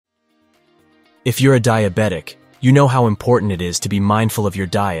If you're a diabetic, you know how important it is to be mindful of your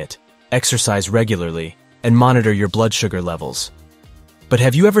diet, exercise regularly, and monitor your blood sugar levels. But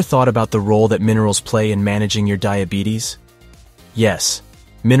have you ever thought about the role that minerals play in managing your diabetes? Yes,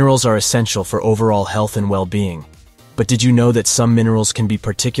 minerals are essential for overall health and well-being. But did you know that some minerals can be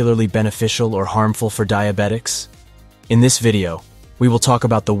particularly beneficial or harmful for diabetics? In this video, we will talk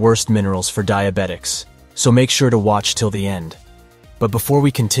about the worst minerals for diabetics, so make sure to watch till the end. But before we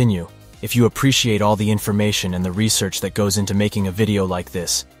continue, if you appreciate all the information and the research that goes into making a video like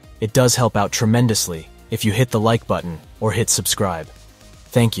this, it does help out tremendously if you hit the like button or hit subscribe.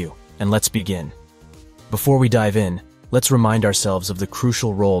 Thank you, and let's begin. Before we dive in, let's remind ourselves of the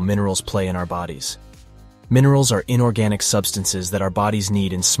crucial role minerals play in our bodies. Minerals are inorganic substances that our bodies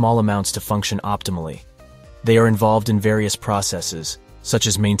need in small amounts to function optimally. They are involved in various processes, such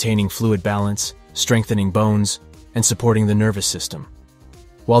as maintaining fluid balance, strengthening bones, and supporting the nervous system.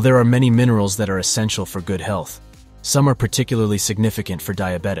 While there are many minerals that are essential for good health, some are particularly significant for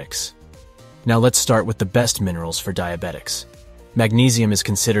diabetics. Now let's start with the best minerals for diabetics. Magnesium is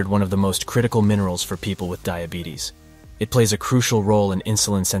considered one of the most critical minerals for people with diabetes. It plays a crucial role in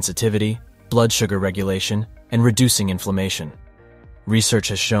insulin sensitivity, blood sugar regulation, and reducing inflammation. Research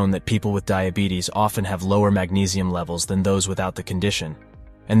has shown that people with diabetes often have lower magnesium levels than those without the condition,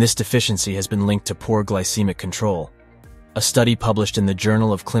 and this deficiency has been linked to poor glycemic control. A study published in the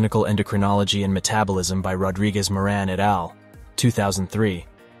Journal of Clinical Endocrinology and Metabolism by Rodriguez-Moran et al., 2003,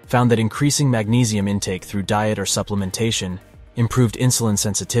 found that increasing magnesium intake through diet or supplementation improved insulin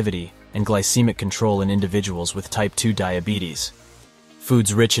sensitivity and glycemic control in individuals with type 2 diabetes.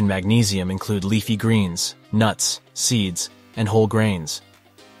 Foods rich in magnesium include leafy greens, nuts, seeds, and whole grains.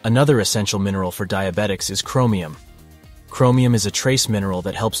 Another essential mineral for diabetics is chromium. Chromium is a trace mineral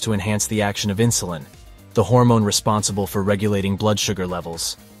that helps to enhance the action of insulin, the hormone responsible for regulating blood sugar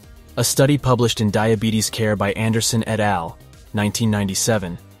levels. A study published in Diabetes Care by Anderson et al.,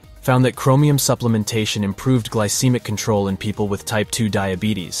 1997, found that chromium supplementation improved glycemic control in people with type 2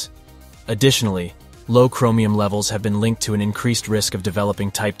 diabetes. Additionally, low chromium levels have been linked to an increased risk of developing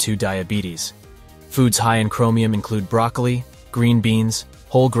type 2 diabetes. Foods high in chromium include broccoli, green beans,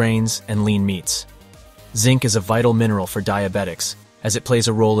 whole grains, and lean meats. Zinc is a vital mineral for diabetics, as it plays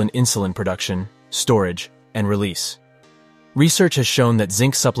a role in insulin production, storage, and release. Research has shown that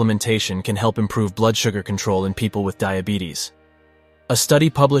zinc supplementation can help improve blood sugar control in people with diabetes. A study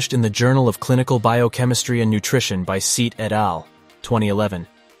published in the Journal of Clinical Biochemistry and Nutrition by Seat et al., 2011,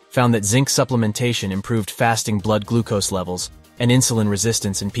 found that zinc supplementation improved fasting blood glucose levels and insulin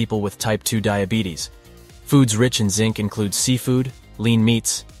resistance in people with type 2 diabetes. Foods rich in zinc include seafood, lean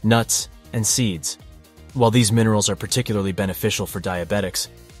meats, nuts, and seeds. While these minerals are particularly beneficial for diabetics,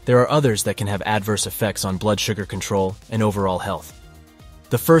 there are others that can have adverse effects on blood sugar control and overall health.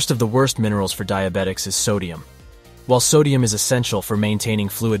 The first of the worst minerals for diabetics is sodium. While sodium is essential for maintaining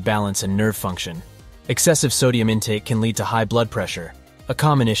fluid balance and nerve function, excessive sodium intake can lead to high blood pressure, a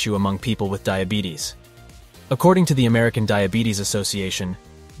common issue among people with diabetes. According to the American Diabetes Association,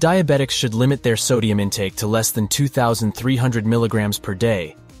 diabetics should limit their sodium intake to less than 2,300 milligrams per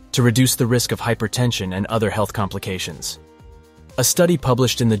day to reduce the risk of hypertension and other health complications. A study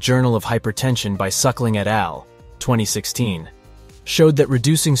published in the Journal of Hypertension by Suckling et al., 2016, showed that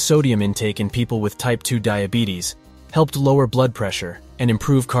reducing sodium intake in people with type 2 diabetes helped lower blood pressure and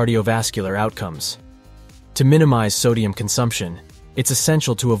improve cardiovascular outcomes. To minimize sodium consumption, it's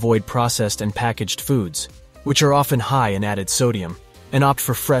essential to avoid processed and packaged foods, which are often high in added sodium, and opt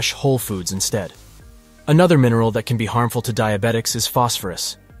for fresh, whole foods instead. Another mineral that can be harmful to diabetics is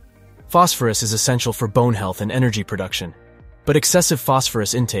phosphorus. Phosphorus is essential for bone health and energy production, but excessive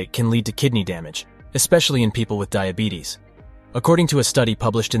phosphorus intake can lead to kidney damage, especially in people with diabetes. According to a study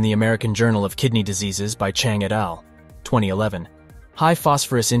published in the American Journal of Kidney Diseases by Chang et al., 2011, high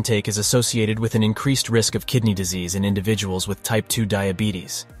phosphorus intake is associated with an increased risk of kidney disease in individuals with type 2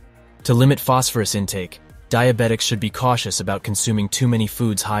 diabetes. To limit phosphorus intake, diabetics should be cautious about consuming too many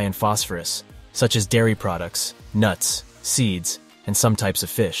foods high in phosphorus, such as dairy products, nuts, seeds, and some types of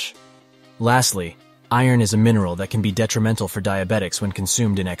fish. Lastly, iron is a mineral that can be detrimental for diabetics when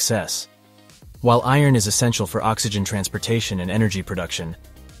consumed in excess. While iron is essential for oxygen transportation and energy production,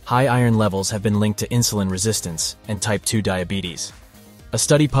 high iron levels have been linked to insulin resistance and type 2 diabetes. A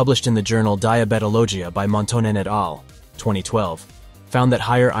study published in the journal Diabetologia by Montonen et al., 2012, found that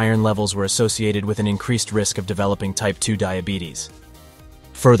higher iron levels were associated with an increased risk of developing type 2 diabetes.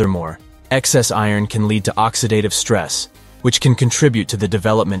 Furthermore, excess iron can lead to oxidative stress, which can contribute to the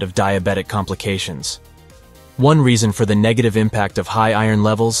development of diabetic complications. One reason for the negative impact of high iron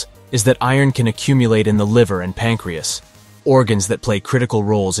levels is that iron can accumulate in the liver and pancreas, organs that play critical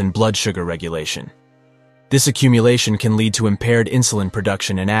roles in blood sugar regulation. This accumulation can lead to impaired insulin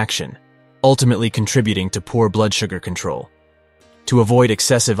production and action, ultimately contributing to poor blood sugar control. To avoid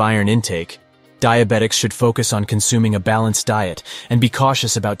excessive iron intake, diabetics should focus on consuming a balanced diet and be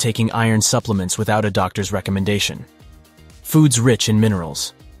cautious about taking iron supplements without a doctor's recommendation. Foods rich in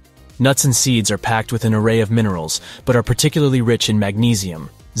minerals. Nuts and seeds are packed with an array of minerals, but are particularly rich in magnesium,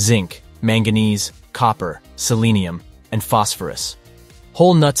 zinc, manganese, copper, selenium, and phosphorus.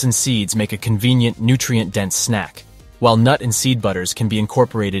 Whole nuts and seeds make a convenient, nutrient-dense snack, while nut and seed butters can be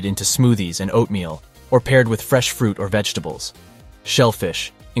incorporated into smoothies and oatmeal, or paired with fresh fruit or vegetables.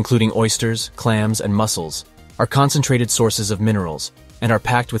 Shellfish, including oysters, clams, and mussels, are concentrated sources of minerals and are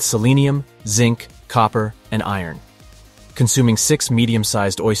packed with selenium, zinc, copper, and iron. Consuming 6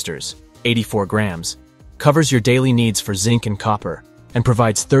 medium-sized oysters, 84 grams, covers your daily needs for zinc and copper, and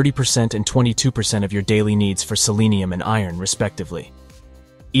provides 30% and 22% of your daily needs for selenium and iron, respectively.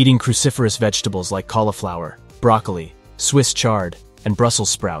 Eating cruciferous vegetables like cauliflower, broccoli, Swiss chard, and Brussels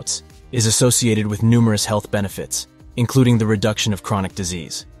sprouts is associated with numerous health benefits, including the reduction of chronic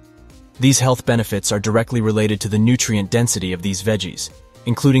disease. These health benefits are directly related to the nutrient density of these veggies,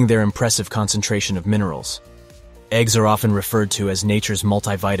 including their impressive concentration of minerals. Eggs are often referred to as nature's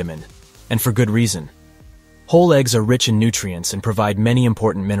multivitamin, and for good reason. Whole eggs are rich in nutrients and provide many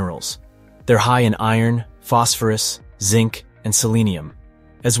important minerals. They're high in iron, phosphorus, zinc, and selenium,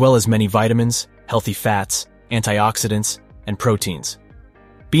 as well as many vitamins, healthy fats, antioxidants, and proteins.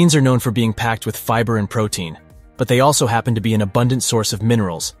 Beans are known for being packed with fiber and protein, but they also happen to be an abundant source of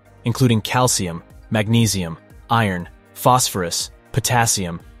minerals, including calcium, magnesium, iron, phosphorus,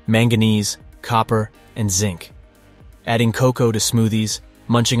 potassium, manganese, copper, and zinc. Adding cocoa to smoothies,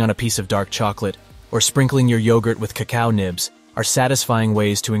 munching on a piece of dark chocolate, or sprinkling your yogurt with cacao nibs are satisfying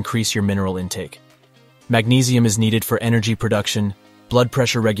ways to increase your mineral intake. Magnesium is needed for energy production, blood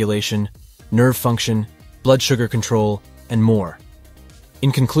pressure regulation, nerve function, blood sugar control, and more.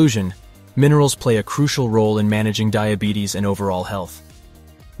 In conclusion, minerals play a crucial role in managing diabetes and overall health.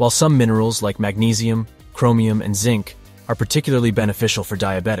 While some minerals like magnesium, chromium, and zinc are particularly beneficial for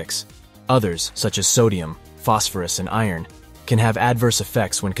diabetics, others, such as sodium, phosphorus, and iron, can have adverse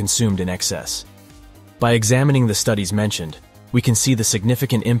effects when consumed in excess. By examining the studies mentioned, we can see the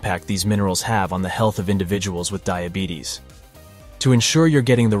significant impact these minerals have on the health of individuals with diabetes. To ensure you're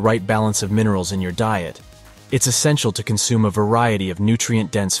getting the right balance of minerals in your diet, it's essential to consume a variety of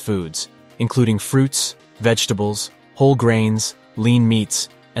nutrient-dense foods, including fruits, vegetables, whole grains, lean meats,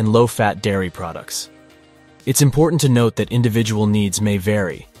 and low-fat dairy products. It's important to note that individual needs may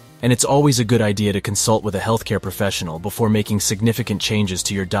vary, and it's always a good idea to consult with a healthcare professional before making significant changes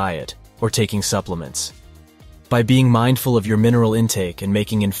to your diet or taking supplements. By being mindful of your mineral intake and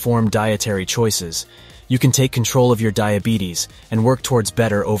making informed dietary choices, you can take control of your diabetes and work towards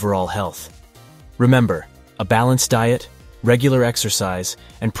better overall health. Remember, a balanced diet, regular exercise,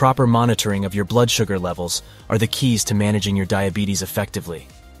 and proper monitoring of your blood sugar levels are the keys to managing your diabetes effectively.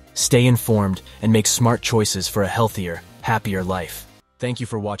 Stay informed and make smart choices for a healthier, happier life. Thank you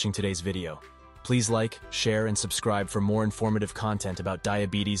for watching today's video. Please like, share, and subscribe for more informative content about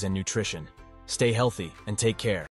diabetes and nutrition. Stay healthy and take care.